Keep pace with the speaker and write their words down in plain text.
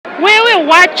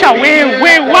wacha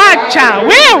wewe.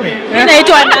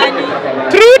 Unaitwa nani?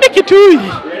 Trudy Kitui.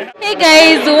 Hey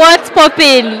guys, what's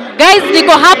popping? Guys,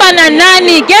 niko hapa na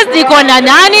nani? Guess niko na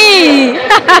nani?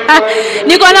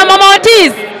 Niko na Mama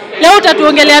Otis. Leo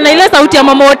utatuongelea na ile sauti ya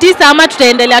Mama Otis ama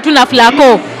tutaendelea tu na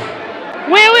Flaqo?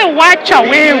 Wewe wacha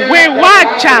wewe.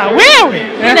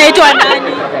 Unaitwa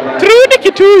nani? Trudy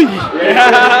Kitui.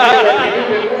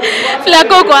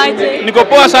 Flaqo kwaje? Niko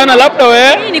poa sana, labda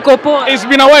wewe? Niko poa. It's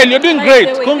been a while. You're doing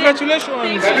great.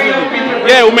 Congratulations.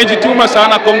 Yeah, umejituma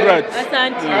sana. Congrats.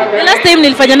 Asante. The last time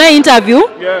nilifanya na interview.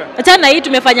 Acha na hii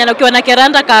tumefanya na ukiwa na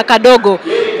Keranta kadogo.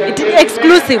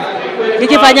 Exclusive.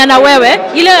 Nikifanya na wewe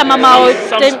ile ya Mama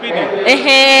Otis.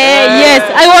 Yes,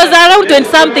 I was around 20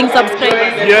 something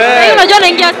subscribers. Yeah. Unajua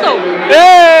naingia so.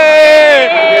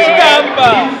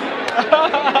 Shikamba.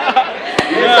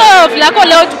 So Flaqo,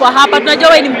 leo tuko hapa, tunajua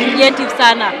wewe ni creative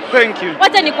sana. Thank you.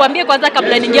 Wacha nikuambie kwanza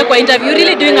kabla niingie kwa interview,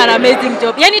 really doing an amazing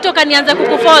job. Yani toka nianze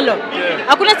kukufollow.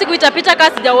 Hakuna siku itapita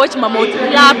kama sija watch Mama Otis.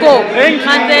 Flaqo.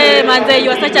 Manze,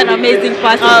 you are such an amazing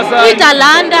person.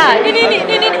 Italanda.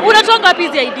 Nini unatonga wapi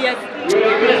hizi ideas?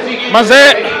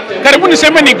 Manze, karibu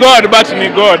niseme ni God, but ni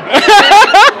God.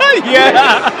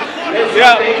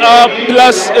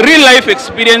 Plus real life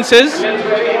experiences.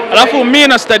 Alafu mimi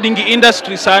na studying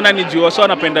industry sana, nijua so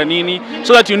napenda nini,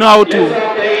 so that you know how to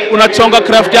unachonga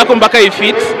craft yako mpaka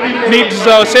ifit needs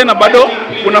sana, bado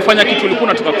unafanya kitu ulikuwa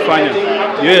unataka kufanya.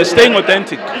 Staying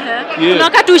authentic. Kuna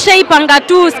wakati ushaipanga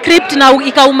tu script na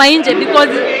ikauma nje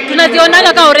because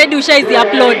tunazionaga ka already ushaizi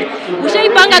upload.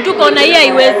 Ushaipanga tu kaona hii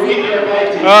haiwezi.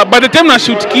 By the time na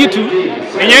shoot kitu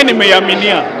yenyewe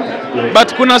nimeiaminia.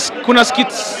 But kuna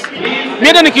skits.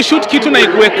 Nienda nikishoot kitu na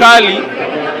ikuwe kali.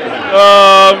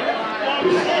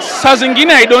 Saa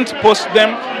zingine I don't post them,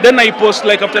 then I post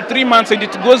like after 3 months and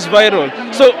it goes viral.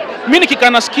 So mimi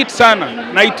nikikana skit sana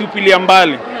na itupilia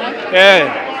mbali.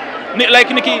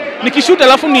 Like nikishoot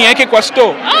alafu niweke kwa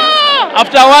store.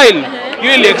 After a while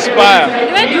you will expire.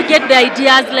 Where do you get the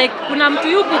ideas? Like kuna mtu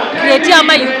yuko create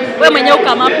ama wewe mwenyewe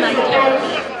come up na idea?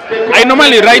 I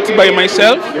normally write by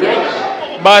myself.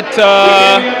 But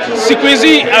siku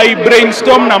hizi I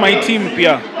brainstorm na my team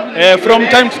pia. From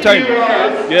time to time.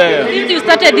 Since you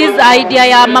started this idea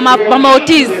ya Mama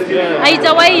Otis,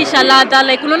 haijawahi isha ladha.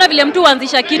 Like unaona vile mtu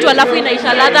huanzisha kitu alafu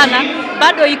inaisha ladha na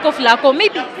bado iko Flaqo.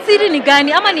 Maybe siri ni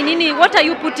gani ama ni nini? What are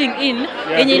you putting in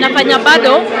yenye inafanya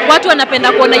bado watu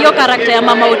wanapenda kuona hiyo character ya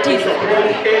Mama Otis?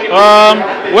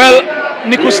 Well,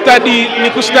 ni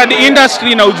kustudy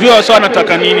industry na ujue wasa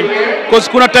wanataka nini.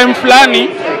 Because kuna time fulani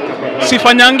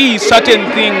sifanyangi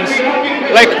certain things.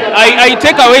 Like I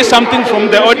take away something from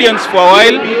the audience for a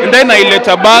while and then I let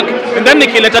her back and then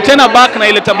nikileta tena back na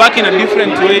ileta back in a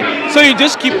different way. So you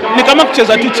just keep, ni kama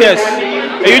kucheza tu chess.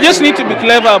 You just need to be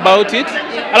clever about it.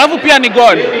 Alafu pia ni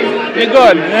God. Ni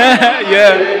God.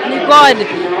 Ni God.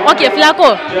 Okay,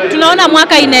 Flaqo, tunaona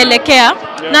mwaka inaelekea.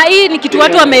 Na hii ni kitu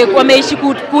watu wameishi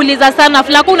kuuliza sana.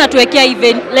 Flaqo, unatuwekea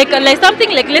event like something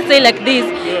like, let's say like this.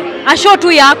 A show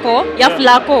tu yako ya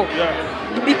Flaqo.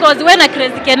 Because when a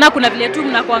Crazy Kena kuna vile tu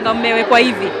mnakuanga mmewekwa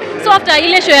hivi. So after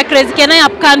ile show ya Crazy Kena ya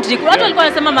country, watu walikuwa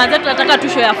wanasema manze tunataka tu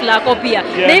show ya Flaqo pia.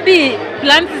 Maybe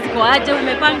plans ziko aje,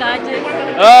 umepanga aje?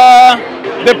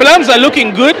 The plans are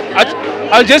looking good.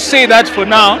 I'll just say that for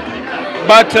now.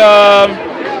 But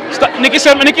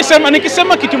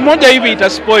nikisema kitu moja hivi ita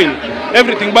spoil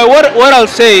everything. But what I'll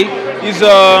say is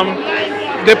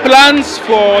the plans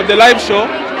for the live show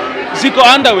ziko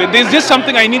underway. There's just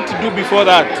something I need to do before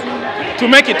that to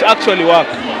make it actually work.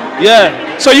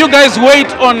 So you guys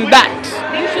wait on that.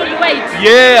 You should wait.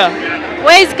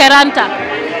 Where is Keranta?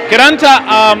 Keranta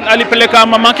alipeleka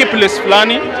mamake place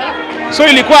fulani. So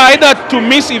ilikuwa either to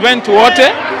miss event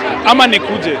wote ama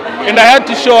nikuje. And I had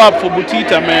to show up for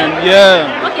Butita, man.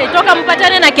 Okay, toka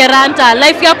mpatane na Keranta,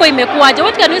 life yako imekuaje?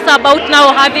 What can you say about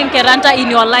now having Keranta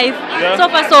in your life? So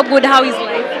far so good, how is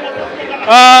life?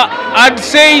 I'd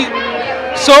say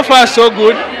so far so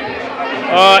good.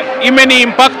 Imeni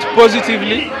impact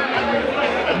positively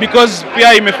because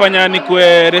pia imefanya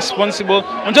nikuwe responsible.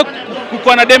 Unajua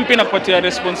kukuwa na dem pia nakupatia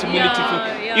responsibility.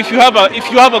 If you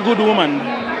have a good woman,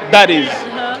 that is.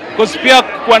 Because pia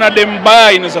kuwa na dem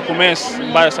mbaya inaweza kumess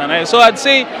mbaya sana. So I'd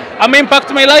say I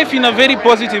impact my life in a very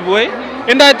positive way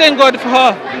and I thank God for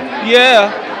her.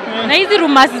 Na hizi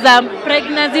rumors za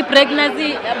pregnancy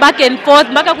back and forth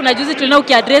mpaka kuna juzi tuliona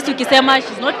ukiaddress ukisema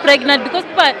she's not pregnant because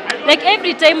people, like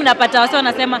every time unapata wasa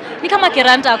wanasema ni kama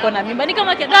Keranta ako na mimba, ni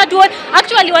kama Keranta.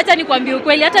 Actually wacha nikwambie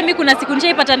ukweli, hata mimi kuna siku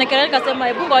nishaipata na Keranta kasema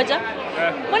hebu ngoja,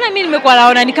 mbona mimi nimekuwa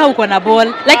naona nikaa uko na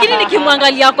ball, lakini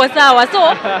nikimwangalia kwa sawa.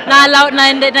 So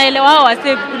naelewa wao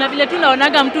wase kuna vile tu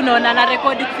naonaga mtu unaona na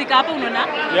record kufika hapa unaona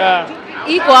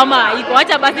iko ama iko?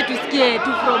 Acha basi tusikie tu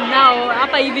from now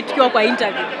hapa hivi tukiwa kwa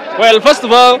interview. Well, first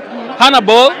of all,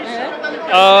 Hannibal,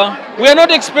 we are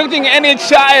not expecting any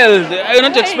child.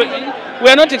 We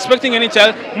are not expecting any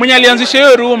child. Mwenye alianzisha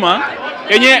hiyo rumor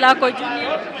yenye Flaqo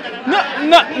Junior.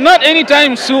 not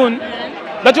anytime soon.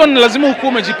 That one lazima ukuwe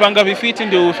umejipanga vifiti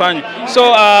ndio ufanye.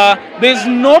 So there's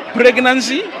no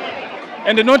pregnancy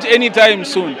and not anytime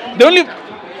soon. The only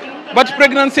but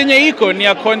pregnancy yenye iko ni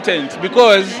ya content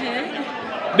because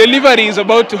delivery is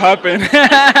about to happen.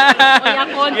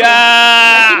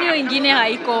 Yeah. Lakini hiyo ingine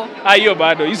haiko. Hiyo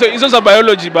bado. Hizo za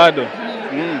biology bado.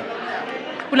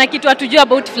 Kuna kitu hatujua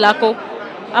about Flaqo.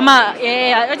 Ama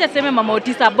acha sema Mama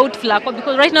Otis about Flaqo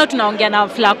because right now tunaongea na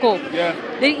Flaqo. Yeah.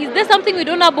 Is there something we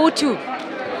don't know about you?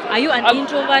 Are you an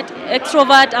introvert,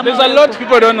 extrovert? There's a lot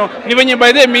people don't know. Ni venye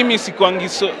by the mimi sikwangi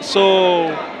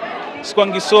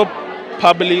so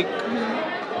public.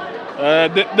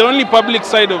 The only public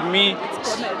side of me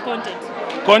is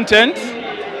content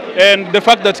and the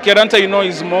fact that Keranta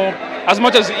is more as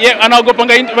much as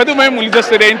anaogopanga by the way muuliza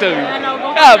story interview.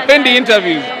 Pendi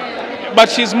interviews. But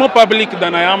she's more public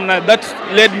than I am now. That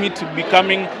led me to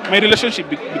my relationship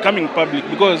becoming public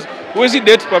because huwezi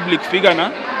date public figure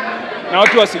na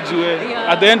watu wasijue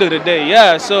at the end of the day.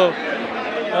 Yeah, so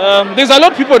there's a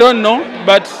lot people don't know,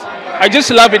 but I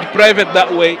just love it private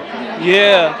that way.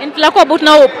 Yeah. And Flaqo, about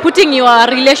now putting your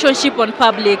relationship on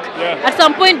public. Yeah. At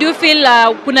some point do you feel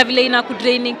kuna vile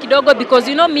inakudraining kidogo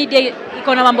because media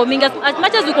iko na mambo mingi as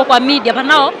much as uko kwa media but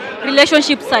now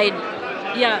relationship side.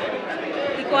 Yeah.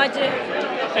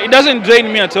 It doesn't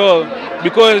drain me at all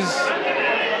because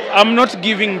I'm not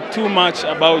giving too much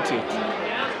about it.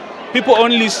 People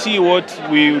only see what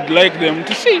we would like them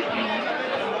to see.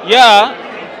 Yeah,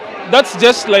 that's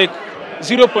just like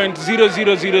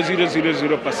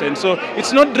 0.00000%. So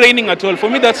it's not draining at all. For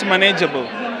me, that's manageable.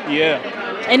 Yeah.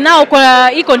 And now,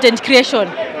 kwa content creation,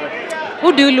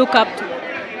 who do you look up to?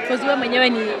 Because wewe mwenyewe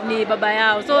ni baba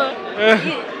yao. So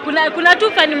kuna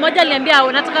tu fan mmoja aliambia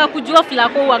unataka kujua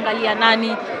Flaqo uangalia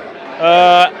nani?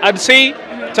 I'd say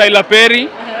Tyler Perry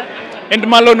and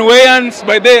Marlon Wayans.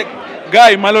 By the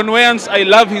guy Marlon Wayans, I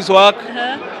love his work.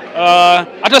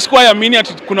 Hata sikuwa yamini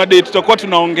ati kuna day tutakuwa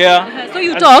tunaongea. So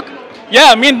you talk?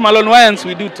 Yeah, me and Marlon Wayans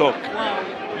we do talk. Wow.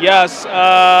 Yes.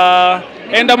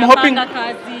 And I'm hoping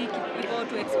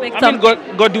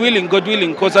God willing,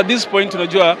 because at this point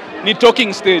unajua ni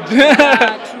talking stage.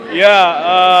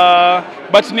 Yeah,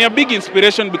 but ni a big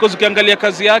inspiration because ukiangalia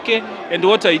kazi yake and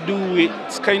what I do,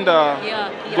 it's kind of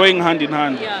going hand in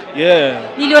hand. Yeah.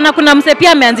 Niliona kuna mse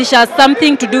pia ameanzisha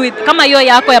something to do with kama hiyo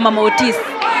yako ya Mama Otis.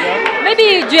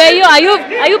 Maybe Joyo,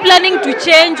 are you planning to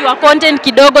change your content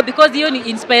kidogo because hiyo ni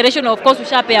inspiration of course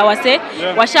ushapea wase,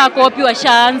 washa copy,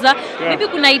 washaanza. Maybe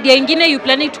kuna idea nyingine you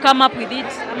planning to come up with it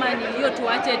ama ni hiyo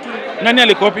tuache tu. Nani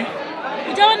alikopi?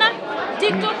 Ujaona?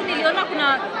 TikTok niliona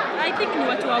kuna I think ni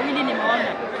watu wawili nimeona.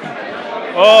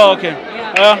 Oh, okay.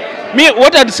 Me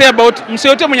what I'd say about mse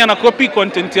yote mwenye ana copy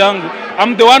content yangu,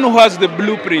 I'm the one who has the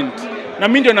blueprint. Na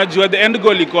mimi ndio najua the end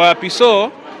goal iko wapi.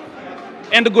 So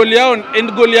end goal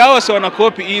yao so wana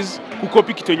copy is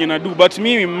kukopi kitu yenye na do, but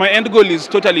me my end goal is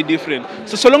totally different.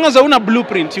 So long as una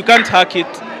blueprint you can't hack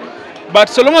it, but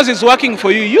so long as it's working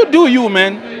for you, you do you,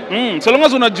 man. So long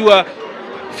as unajua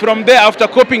from there after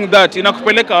copying that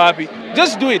inakupeleka wapi,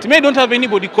 just do it. Me, I don't have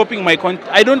anybody copying my content.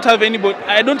 I don't have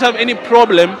any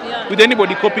problem with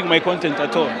anybody copying my content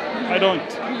at all. I don't.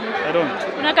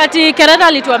 Kuna kati Keranta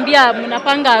alituambia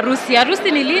mnapanga harusi.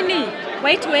 Harusi ni lini?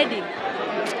 White wedding?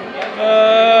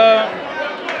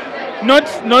 Not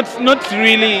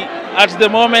really at the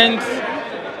moment.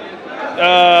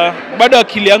 Bado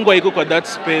akili yangu haiko kwa that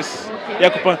space.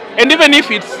 And even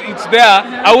if it's there,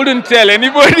 I wouldn't tell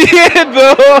anybody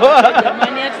though.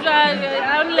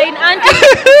 Online auntie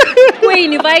we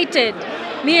invited.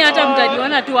 Mimi hata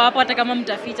mtaniona tu hapo hata kama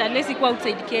mtaficha unless iko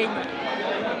outside Kenya.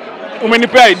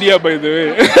 Umenipea idea by the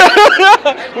way.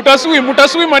 Utaswim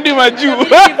hadi majuu.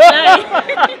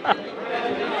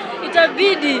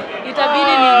 Itabidi ni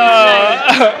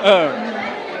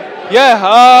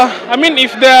yeah, I mean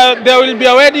if there will be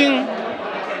a wedding,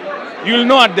 you'll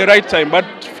know at the right time, but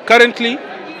currently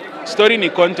story ni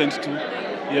content too.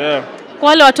 Yeah. Kwa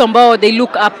wale watu ambao they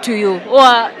look up to you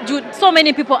or so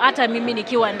many people, hata mimi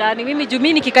nikiwa ndani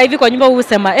mimi nikikaa hivi kwa nyumba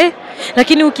husema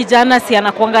lakini ukijana si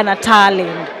anakuanga na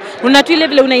talent. Unatu ile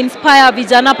vile una inspire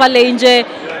vijana pale nje.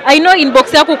 I know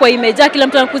inbox yako kwa imejaa kila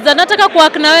mtu anakuza nataka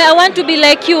kuwork na wewe, I want to be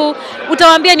like you.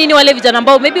 Utawaambia nini wale vijana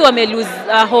ambao maybe wame lose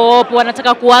hope,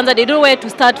 wanataka kuanza, they don't know where to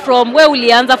start from. Wewe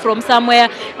ulianza from somewhere.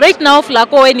 Right now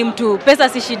Flaqo wewe ni mtu, pesa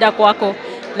si shida kwako.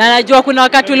 Na najua kuna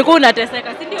wakati ulikuwa unateseka,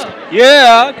 si ndio?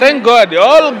 Yeah, thank God.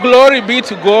 All glory be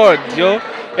to God, yo.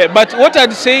 But what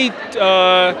I'd say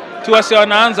to wase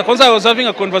wanaanza, kwanza I was having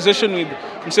a conversation with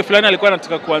mse fulani alikuwa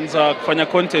anataka kuanza kufanya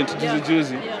content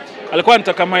juzi. Alikuwa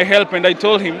anataka my help and I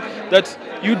told him that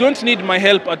you don't need my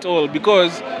help at all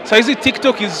because saizi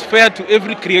TikTok is fair to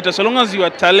every creator. So long as you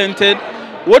are talented,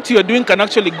 what you are doing can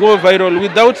actually go viral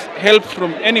without help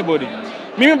from anybody.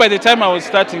 Maybe by the time I was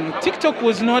starting, TikTok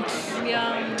was not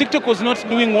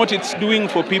doing what it's doing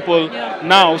for people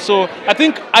now. So I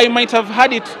think I might have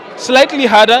had it slightly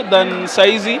harder than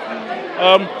saizi.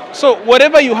 So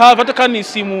whatever you have, hata kama ni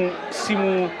simu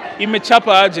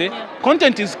imechapa aje,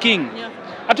 content is king.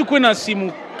 Hata kuwe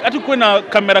na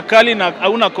kamera kali na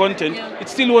hauna content, it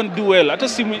still won't do well. Hata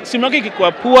simu yake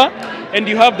ikikuwa poor and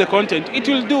you have the content, it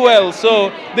will do well.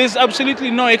 So there's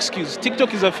absolutely no excuse.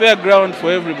 TikTok is a fair ground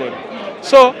for everybody.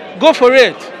 So go for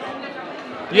it.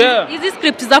 Yeah. Hizi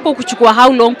script zako kuchukua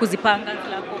how long kuzipanga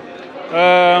Flaqo?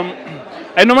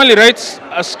 I normally write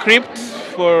a script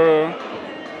for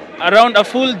around a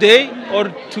full day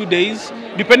or 2 days,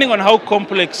 depending on how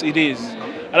complex it is.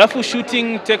 Alafu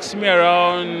shooting takes me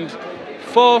around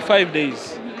 4 or 5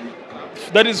 days.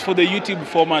 That is for the YouTube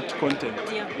format content.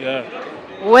 Yeah.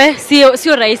 We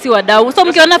sio rahisi wadau. So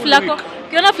mkiona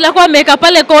Flaqo ameweka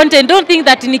pale content, don't think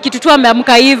that ni kitu tu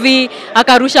ameamka hivi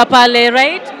akarusha pale,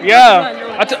 right? Yeah.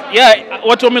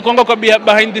 Watu wamekonga kwa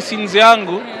behind the scenes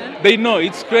yangu, they know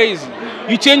it's crazy.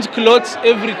 You change clothes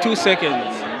every 2 seconds.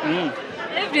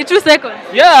 Every 2 seconds?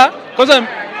 Yeah, because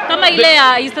kama ile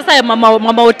ya sasa ya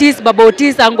mama Otis, baba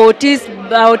Otis, ango Otis,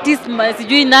 Otis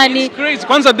sijui nani. It's crazy.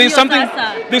 Kwanza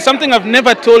there's something I've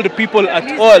never told people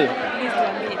at all.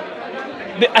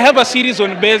 I have a series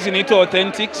on Bears in Ito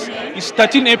Authentics. It's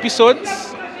 13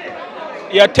 episodes.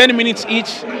 10 minutes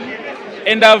each.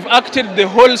 And I've acted the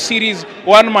whole series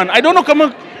one man. I don't know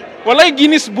kama walai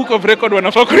Guinness Book of Record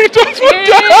wanafaa kunitafuta.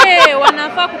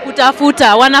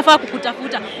 Wanafaa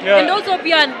kukutafuta. Yeah. And also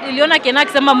pia niliona Kena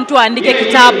akisema mtu aandike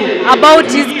kitabu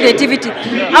about his creativity.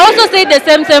 I also say the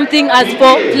same thing as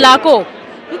for Flaqo.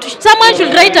 Someone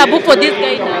should write a book for this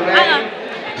guy.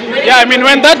 Yeah, I mean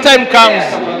when that time comes,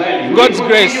 God's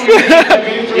grace.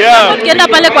 Yeah. Ukienda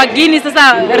pale kwa Guinness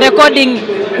sasa recording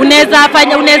unaweza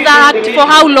act for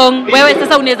how long? Wewe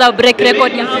sasa unaweza break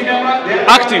record ya how long?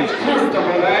 Acting.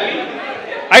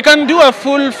 I can do a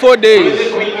full 4 days,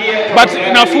 but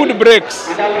na food breaks.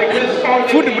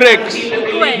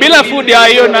 Bila food ya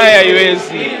hiyo naye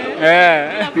haiwezi.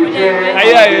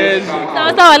 Haiwezi.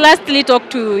 So lastly, talk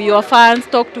to your fans,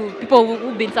 talk to people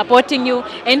who've been supporting you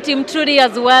and Team Trudy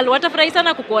as well. Watafurahi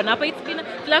sana kukuona hapa.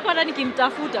 Flaqo hata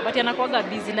nikimtafuta but anakuanga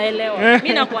busy, naelewa. Mimi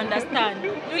nakuunderstand.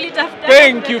 Tulitafuta.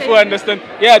 Thank you for understanding.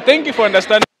 Yeah, thank you for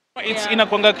understanding. It's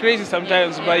inakuanga crazy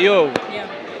sometimes, but yo.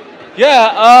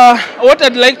 Yeah, what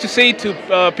I'd like to say to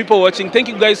people watching, thank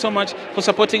you guys so much for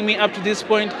supporting me up to this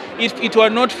point. If it were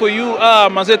not for you,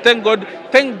 Maze, thank God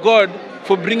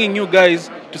for bringing you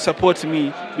guys to support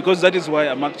me, because that is why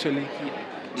I'm actually here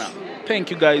now.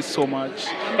 Thank you guys so much.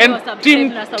 And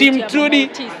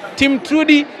Team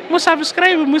Trudy, must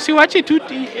subscribe, must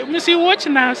watch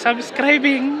now,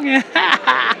 subscribing.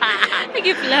 Thank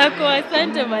you, Flaqo.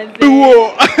 Asante manze.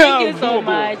 Thank you so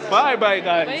much. Bye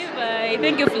guys. Bye.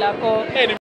 Thank you, Flaqo.